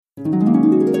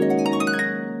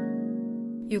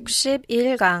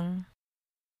61강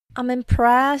I'm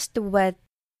impressed with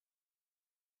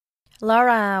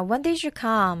Laura, when did you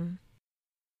come?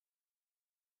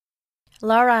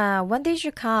 Laura, when did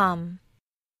you come?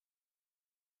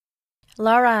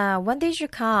 Laura, when did you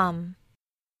come?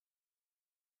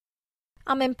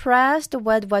 I'm impressed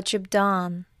with what you've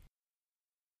done.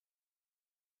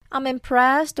 I'm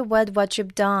impressed with what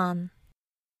you've done.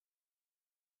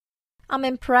 I'm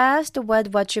impressed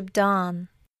with what you've done.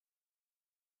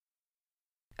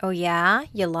 Oh yeah,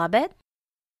 you love it?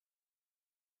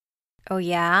 Oh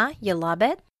yeah, you love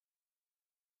it?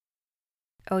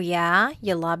 Oh yeah,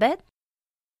 you love it?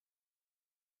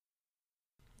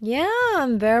 Yeah,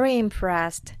 I'm very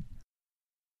impressed.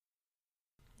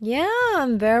 Yeah,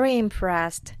 I'm very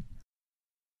impressed.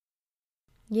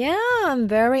 Yeah, I'm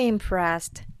very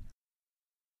impressed.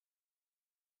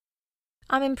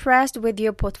 I'm impressed with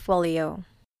your portfolio.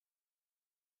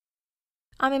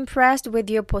 I'm impressed with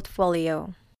your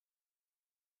portfolio.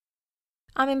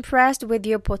 I'm impressed with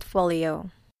your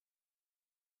portfolio.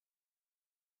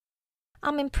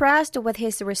 I'm impressed with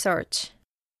his research.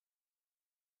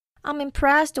 I'm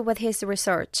impressed with his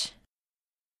research.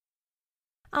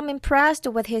 I'm impressed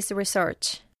with his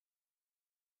research.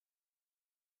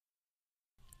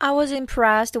 I was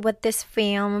impressed with this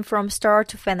film from start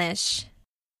to finish.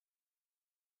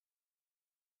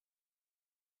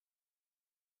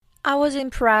 I was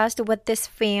impressed with this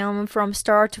film from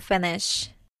start to finish.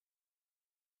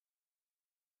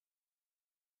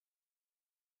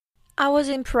 I was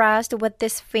impressed with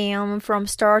this film from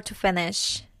start to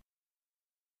finish.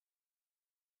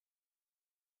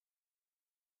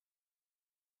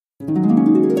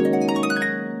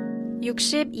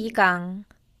 (62강)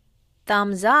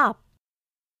 Thumbs up.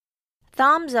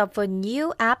 Thumbs up for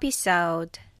new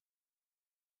episode.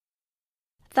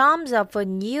 Thumbs up for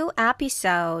new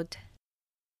episode.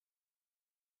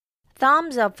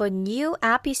 Thumbs up for new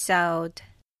episode.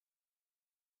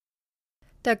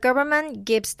 The government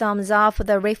gives thumbs up for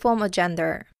the reform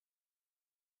agenda.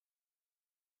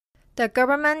 The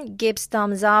government gives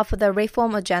thumbs up for the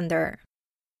reform agenda.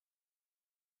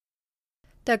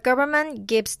 The government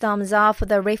gives thumbs up for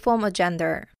the reform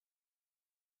agenda.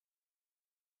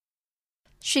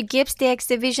 She gives the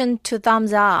exhibition 2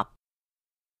 thumbs up.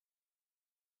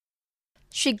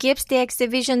 She gives the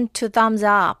exhibition 2 thumbs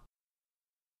up.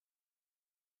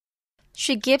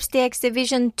 She gives the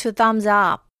exhibition 2 thumbs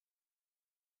up.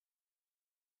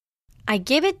 I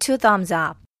give it 2 thumbs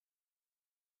up.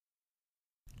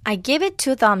 I give it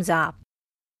 2 thumbs up.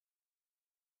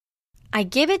 I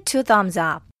give it 2 thumbs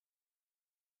up.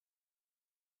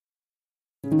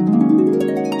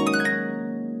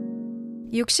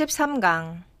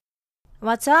 (63강)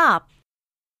 What's up?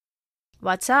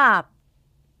 What's up?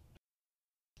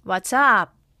 What's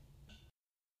up?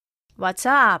 What's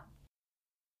up?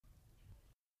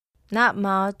 Not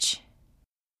much.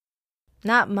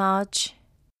 Not much.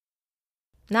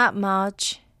 Not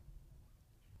much.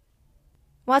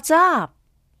 What's up?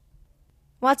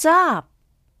 What's up?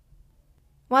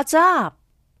 What's up?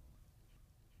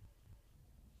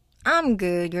 I'm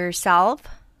good, yourself?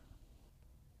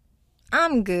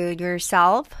 I'm good,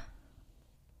 yourself?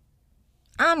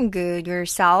 I'm good,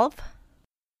 yourself?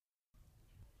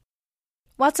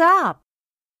 What's up?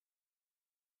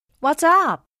 What's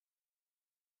up?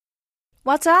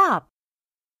 What's up?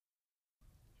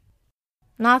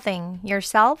 Nothing,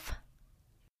 yourself?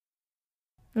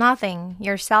 Nothing,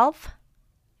 yourself?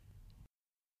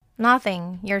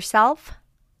 Nothing, yourself?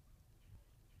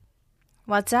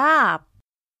 What's up?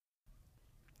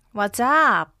 What's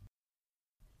up?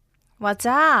 What's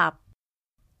up?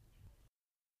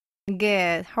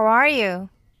 Good, how are you?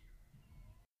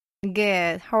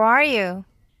 Good, how are you?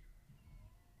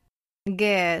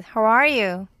 Good, how are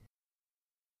you?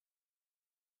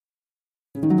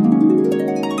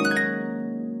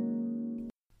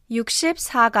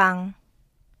 (64강)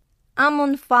 I'm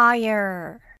on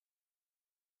fire.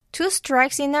 2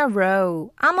 strikes in a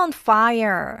row. I'm on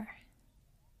fire.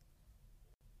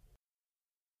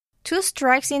 2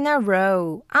 strikes in a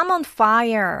row. I'm on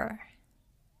fire.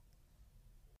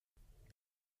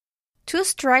 2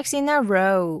 strikes in a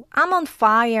row. I'm on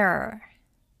fire.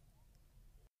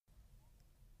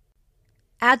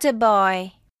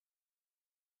 Attaboy.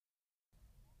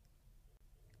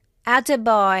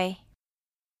 Attaboy.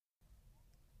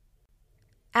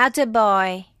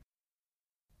 Attaboy.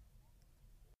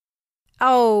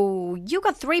 Oh, you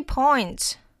got 3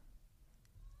 points.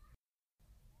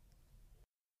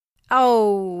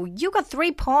 Oh, you got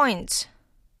 3 points.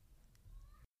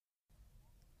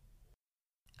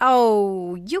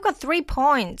 Oh, you got 3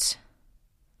 points.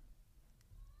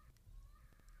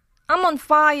 I'm on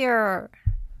fire.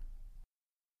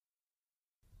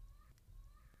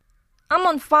 I'm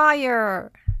on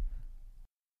fire.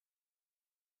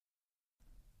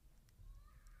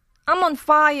 I'm on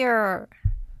fire.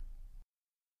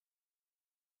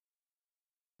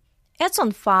 It's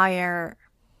on fire.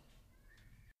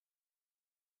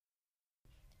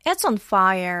 It's on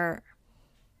fire.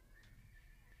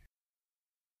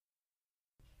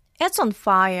 It's on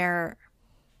fire.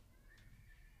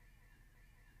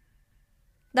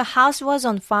 The house was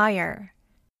on fire.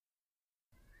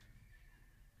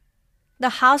 The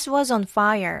house was on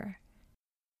fire.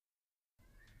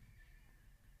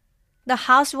 The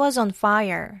house was on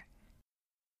fire.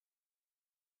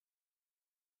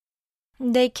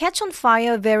 They catch on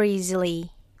fire very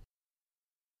easily.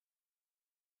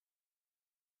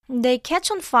 They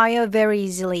catch on fire very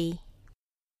easily.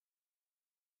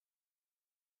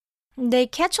 They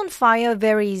catch on fire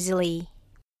very easily.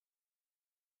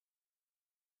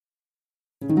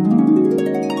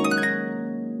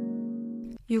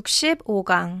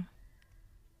 65강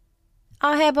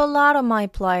I have a lot on my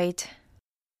plate.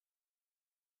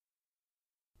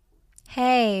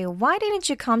 Hey, why didn't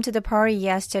you come to the party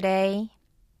yesterday?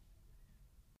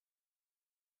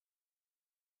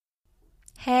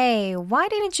 Hey, why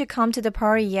didn't you come to the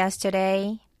party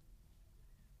yesterday?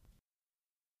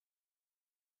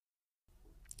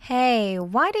 Hey,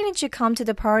 why didn't you come to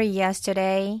the party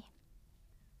yesterday?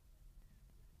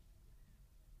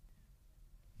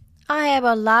 I have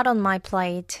a lot on my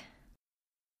plate.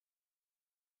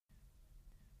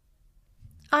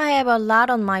 I have a lot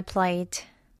on my plate.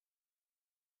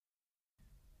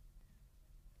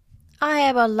 I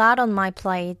have a lot on my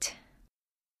plate.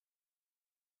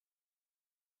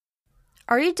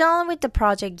 Are you done with the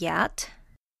project yet?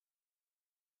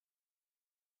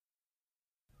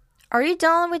 Are you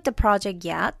done with the project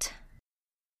yet?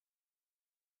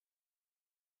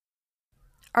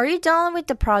 Are you done with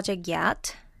the project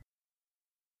yet?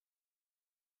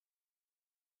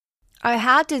 I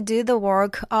had to do the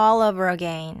work all over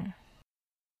again.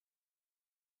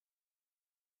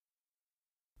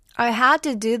 I had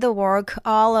to do the work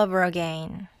all over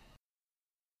again.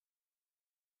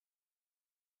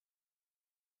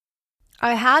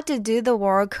 I had to do the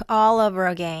work all over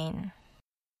again.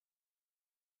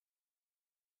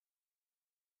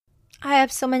 I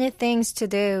have so many things to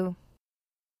do.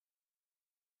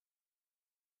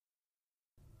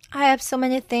 I have so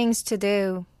many things to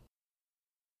do.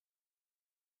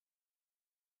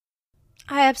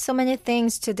 I have so many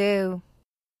things to do.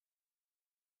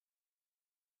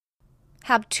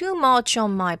 Have too much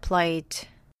on my plate.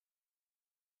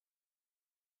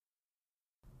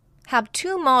 Have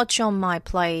too much on my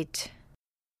plate.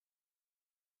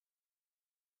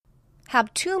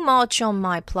 Have too much on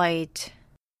my plate.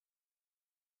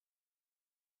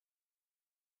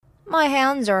 My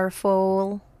hands are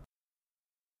full.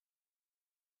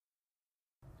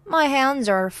 My hands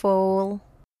are full.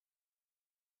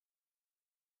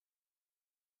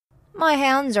 My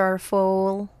hands are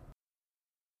full.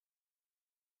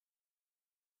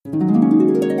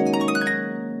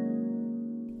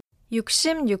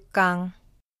 66강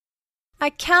I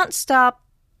can't stop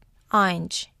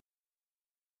orange.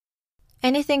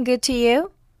 Anything good to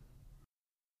you?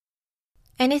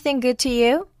 Anything good to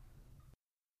you?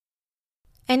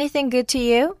 Anything good to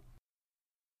you?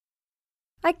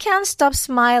 I can't stop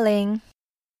smiling.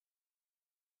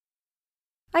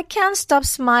 I can't stop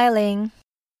smiling.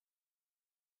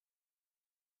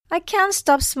 I can't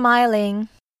stop smiling.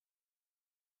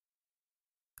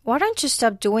 Why don't you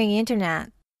stop doing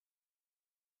internet?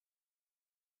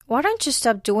 Why don't you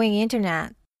stop doing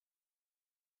internet?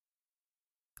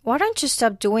 Why don't you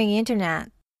stop doing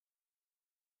internet?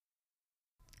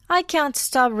 I can't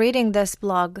stop reading this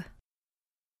blog.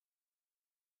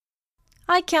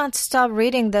 I can't stop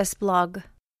reading this blog.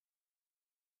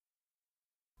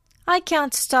 I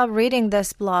can't stop reading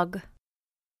this blog.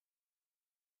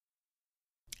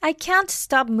 I can't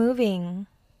stop moving.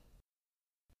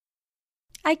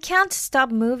 I can't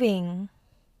stop moving.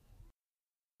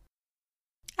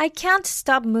 I can't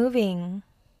stop moving.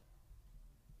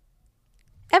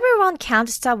 Everyone can't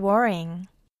stop worrying.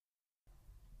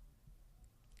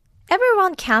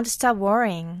 Everyone can't stop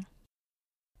worrying.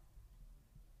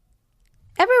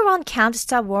 Everyone can't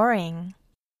stop worrying.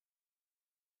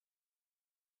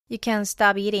 You can't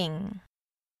stop eating.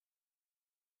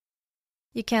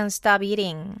 You can't stop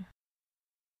eating.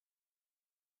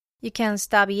 You can't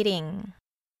stop eating.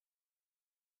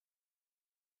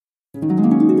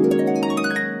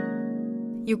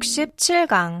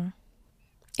 67강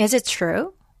Is it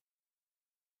true?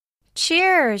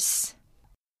 Cheers!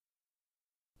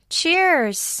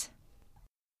 Cheers!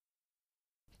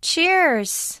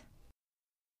 Cheers!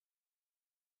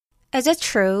 Is it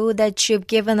true that you've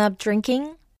given up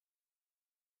drinking?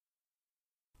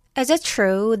 Is it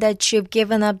true that you've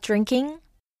given up drinking?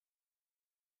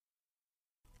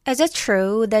 Is it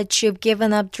true that you've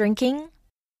given up drinking?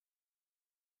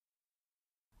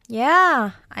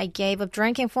 Yeah, I gave up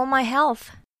drinking for my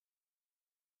health.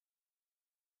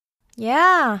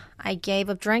 Yeah, I gave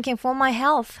up drinking for my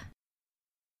health.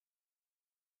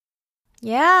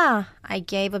 Yeah, I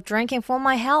gave up drinking for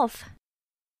my health.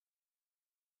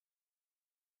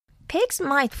 Pigs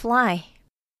might fly.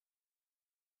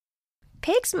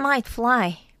 Pigs might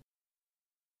fly.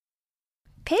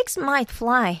 Pigs might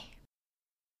fly.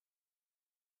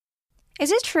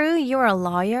 Is it true you're a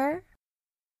lawyer?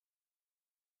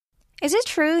 Is it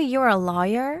true you're a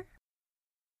lawyer?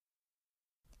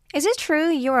 Is it true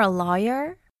you're a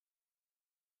lawyer?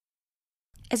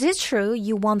 Is it true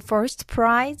you won first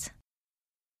prize?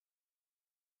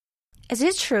 Is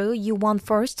it true you won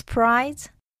first prize?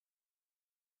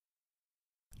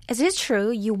 Is it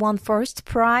true you won first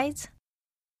prize?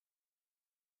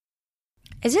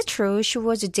 Is it true she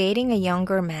was dating a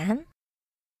younger man?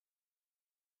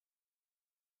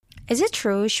 Is it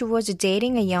true she was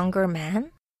dating a younger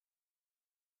man?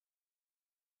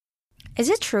 Is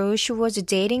it true she was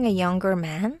dating a younger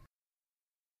man?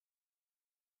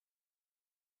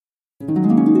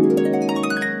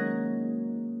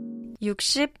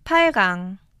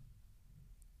 (68강)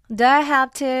 Do I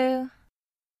have to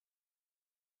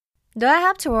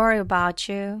worry about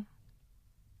you?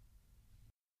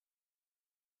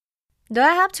 Do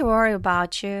I have to worry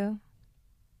about you?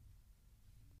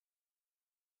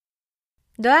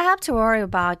 Do I have to worry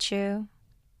about you?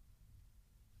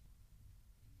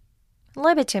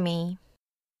 Leave it to me.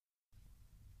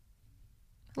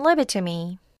 Leave it to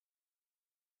me.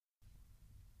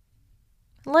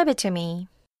 Leave it to me.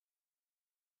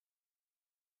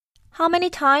 How many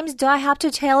times do I have to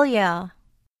tell you?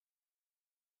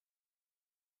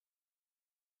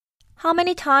 How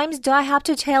many times do I have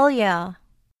to tell you?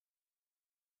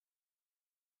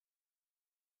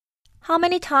 How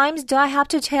many times do I have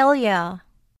to tell you?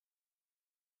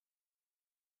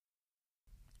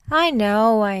 I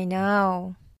know. I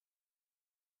know.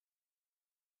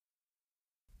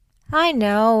 I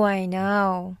know. I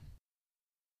know.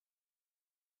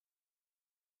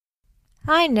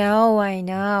 I know. I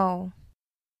know.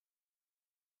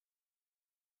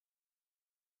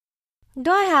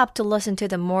 Do I have to listen to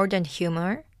the modern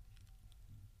humor?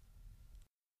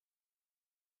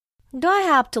 Do I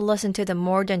have to listen to the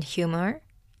modern humor?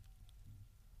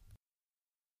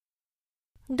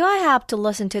 Do I have to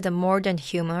listen to the modern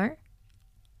humor?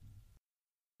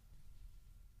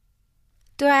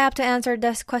 Do I have to answer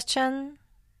this question?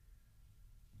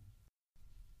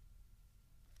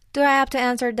 Do I have to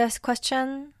answer this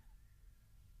question?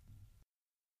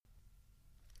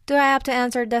 Do I have to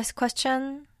answer this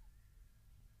question?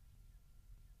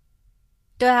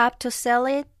 Do I have to sell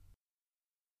it?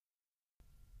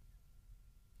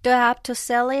 Do I have to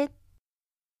sell it?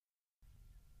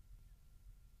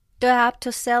 Do I have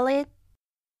to sell it?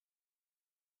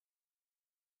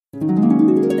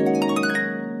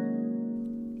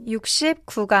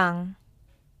 (69강)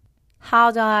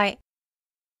 How do I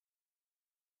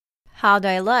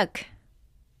look?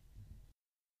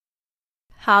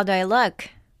 How do I look?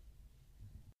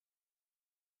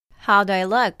 How do I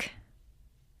look?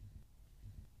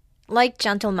 Like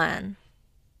gentleman.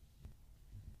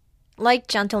 Like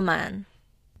gentleman.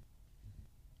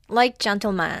 Like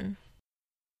gentleman.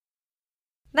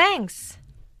 Thanks.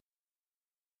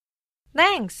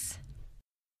 Thanks.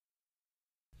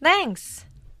 Thanks.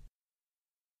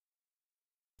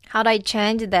 How'd I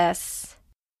change this?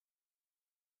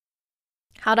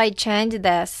 How'd I change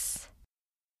this?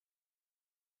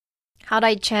 How'd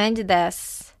I change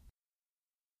this?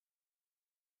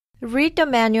 Read the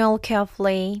manual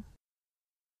carefully.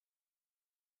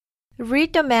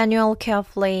 Read the manual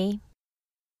carefully.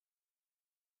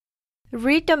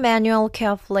 Read the manual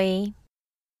carefully.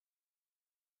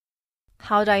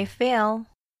 How'd I feel?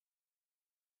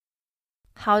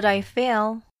 How'd I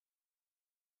feel?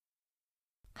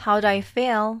 How'd I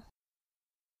feel?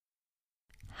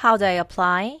 How'd I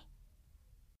apply?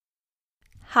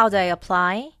 How'd I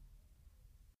apply?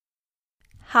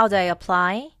 How'd I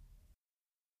apply?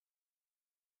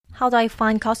 How'd I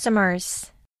find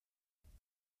customers?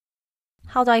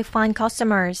 How'd I find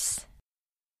customers?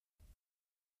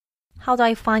 How'd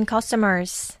I find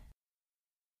customers?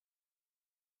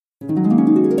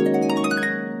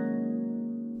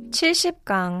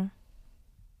 (70강)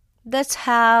 That's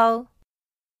how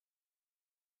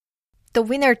the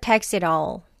winner takes it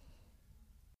all.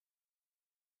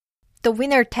 The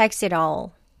winner takes it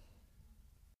all.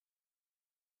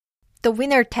 The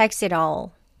winner takes it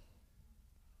all.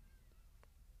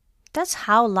 That's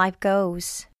how life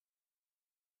goes.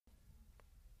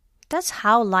 That's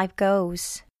how life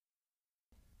goes.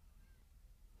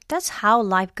 That's how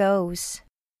life goes.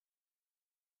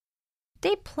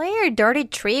 They play a dirty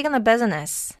trick on the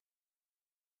business.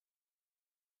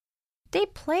 They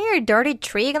play a dirty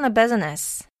trick on the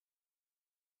business.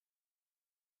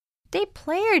 They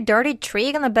play a dirty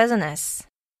trick on the business.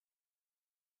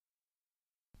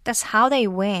 That's how they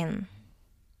win.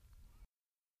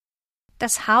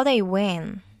 That's how they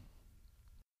win.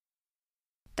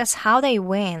 That's how they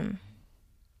win.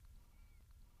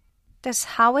 That's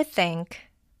how we think.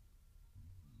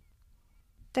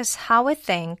 That's how we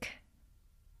think.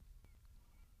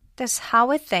 That's how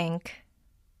we think.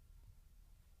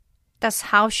 That's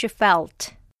how she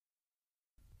felt.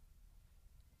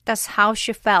 That's how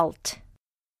she felt.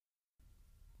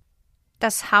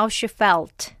 That's how she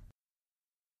felt.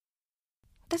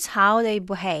 That's how they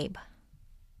behave.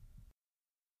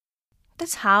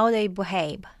 That's how they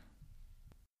behave.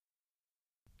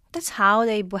 That's how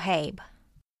they behave.